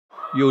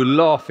You're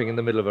laughing in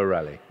the middle of a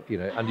rally,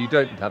 and you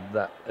don't have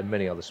that in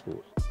many other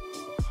sports.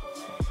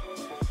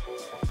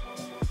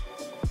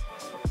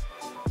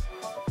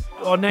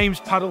 Our name's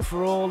Padel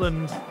for All,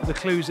 and the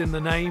clue's in the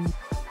name.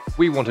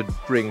 We want to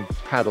bring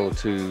padel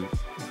to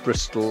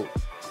Bristol,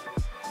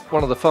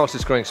 one of the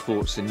fastest growing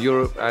sports in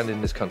Europe and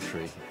in this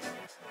country.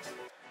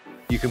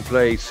 You can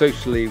play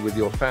socially with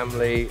your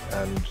family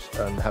and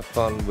have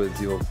fun with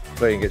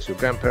playing against your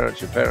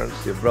grandparents, your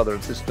parents, your brother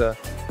and sister.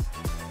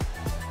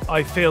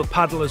 I feel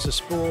padel as a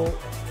sport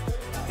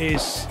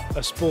is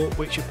a sport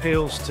which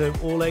appeals to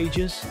all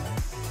ages.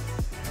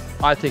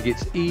 I think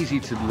it's easy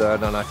to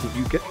learn, and I think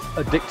you get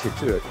addicted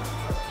to it.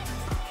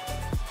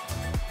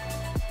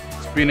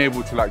 Being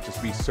able to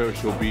just be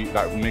social,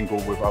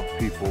 mingle with other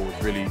people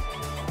is really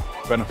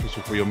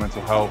beneficial for your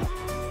mental health.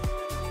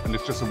 And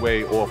it's just a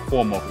way or a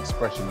form of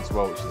expression as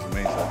well, which is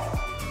amazing.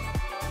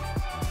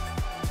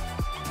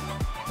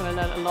 I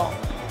learned a lot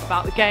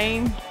about the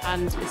game,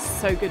 and it's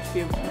so good for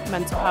your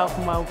mental health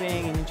and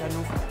well-being and your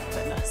general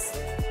fitness.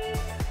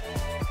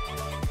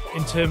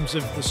 In terms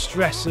of the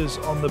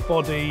stressors on the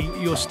body,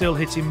 you're still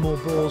hitting more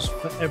balls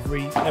for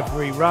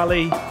every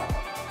rally.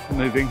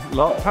 Moving a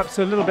lot, perhaps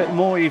a little bit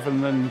more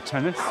even than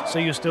tennis. So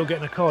you're still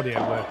getting a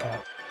cardio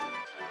workout.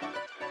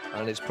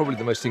 And it's probably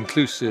the most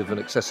inclusive and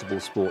accessible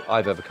sport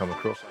I've ever come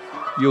across.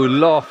 You're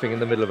laughing in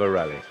the middle of a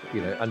rally,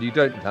 and you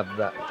don't have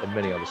that in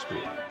many other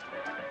sports.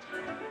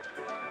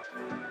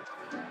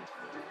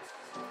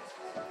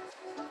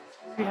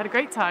 We had a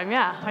great time,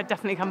 yeah. I'd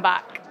definitely come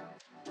back.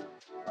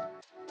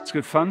 It's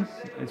good fun,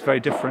 it's very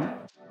different.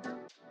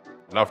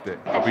 Loved it.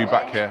 I'll be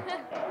back here.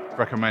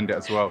 Recommend it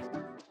as well.